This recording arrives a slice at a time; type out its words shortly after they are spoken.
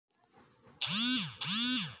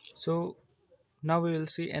So now we will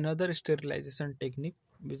see another sterilization technique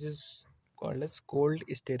which is called as cold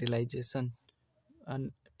sterilization.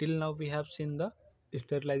 And till now we have seen the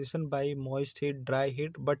sterilization by moist heat, dry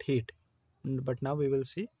heat, but heat. But now we will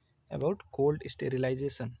see about cold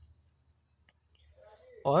sterilization,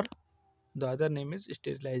 or the other name is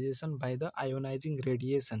sterilization by the ionizing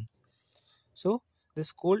radiation. So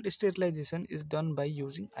this cold sterilization is done by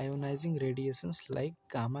using ionizing radiations like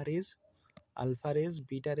gamma rays, alpha rays,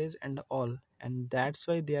 beta rays, and all. And that's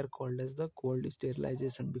why they are called as the cold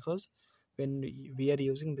sterilization, because when we are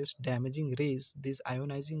using this damaging rays, these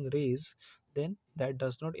ionizing rays, then that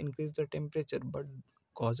does not increase the temperature but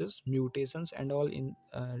causes mutations and all in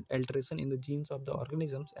alteration in the genes of the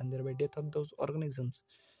organisms, and thereby death of those organisms.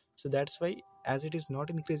 So that's why, as it is not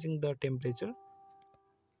increasing the temperature,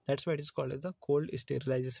 that's why it is called as the cold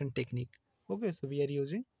sterilization technique. Okay, so we are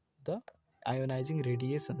using the ionizing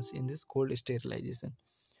radiations in this cold sterilization,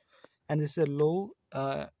 and this is a low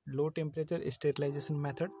temperature sterilization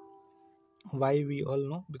method. Why? We all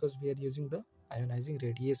know, because we are using the ionizing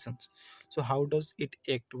radiations. So how does it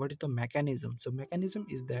act? What is the mechanism? So mechanism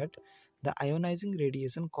is that the ionizing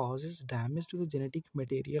radiation causes damage to the genetic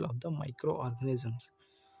material of the microorganisms.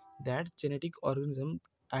 That genetic organism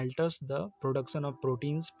alters the production of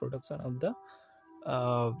proteins, production of the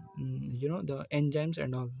the enzymes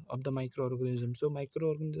and all of the microorganisms. So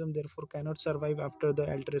microorganism therefore cannot survive after the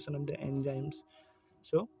alteration of the enzymes.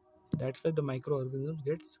 So that's why the microorganisms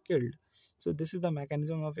gets killed. So this is the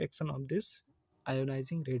mechanism of action of this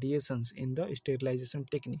ionizing radiations in the sterilization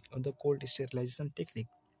technique, or the cold sterilization technique.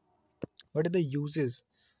 What are the uses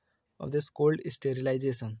of this cold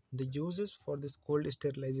sterilization? The uses for this cold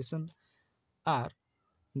sterilization are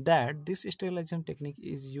that this sterilization technique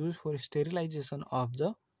is used for sterilization of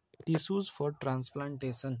the tissues for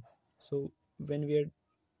transplantation. So when we are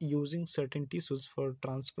using certain tissues for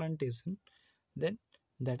transplantation, then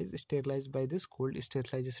that is sterilized by this cold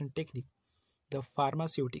sterilization technique. The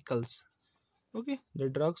pharmaceuticals, okay, the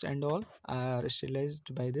drugs and all are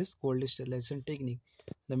sterilized by this cold sterilization technique.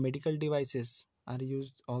 The medical devices are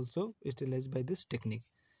used also sterilized by this technique.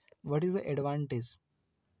 What is the advantage?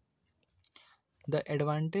 The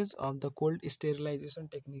advantage of the cold sterilization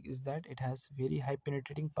technique is that it has very high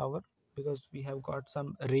penetrating power, because we have got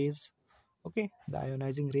some rays, okay, the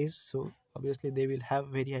ionizing rays. So obviously they will have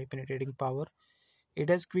very high penetrating power. It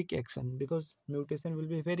has quick action, because mutation will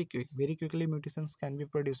be very quick. Very quickly mutations can be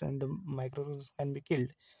produced and the microbes can be killed.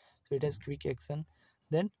 So it has quick action.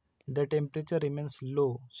 Then the temperature remains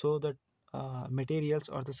low, so that materials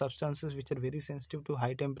or the substances which are very sensitive to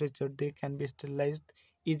high temperature, they can be sterilized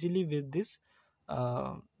easily with this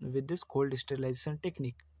cold sterilization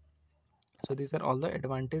technique. So these are all the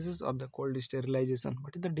advantages of the cold sterilization.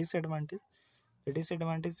 What is the disadvantage? The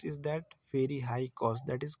disadvantage is that very high cost.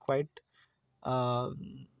 That is quite uh,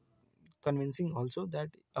 convincing also, that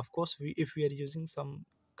of course if we are using some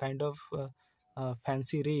kind of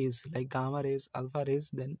fancy rays like gamma rays, alpha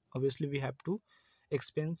rays, then obviously we have to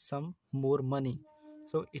expend some more money.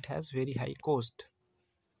 So it has very high cost.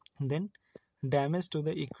 Then damage to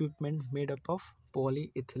the equipment made up of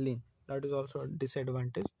polyethylene, that is also a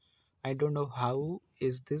disadvantage. I don't know how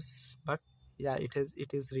is this, but yeah, it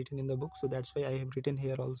is written in the book, so that's why I have written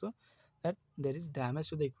here also, that there is damage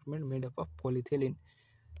to the equipment made up of polyethylene.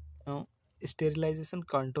 Now, sterilization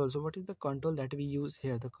control. So what is the control that we use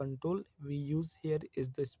here? The control we use here is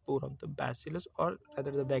the spore of the bacillus, or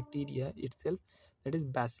rather the bacteria itself, that is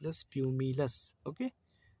bacillus pumilus. Okay,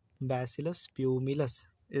 bacillus pumilus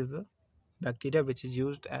is the bacteria which is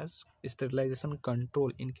used as sterilization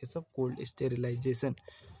control in case of cold sterilization.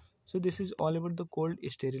 So this is all about the cold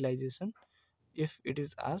sterilization. If it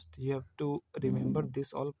is asked, you have to remember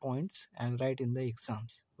this all points and write in the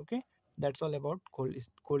exams. Okay, that's all about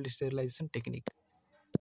cold sterilization technique.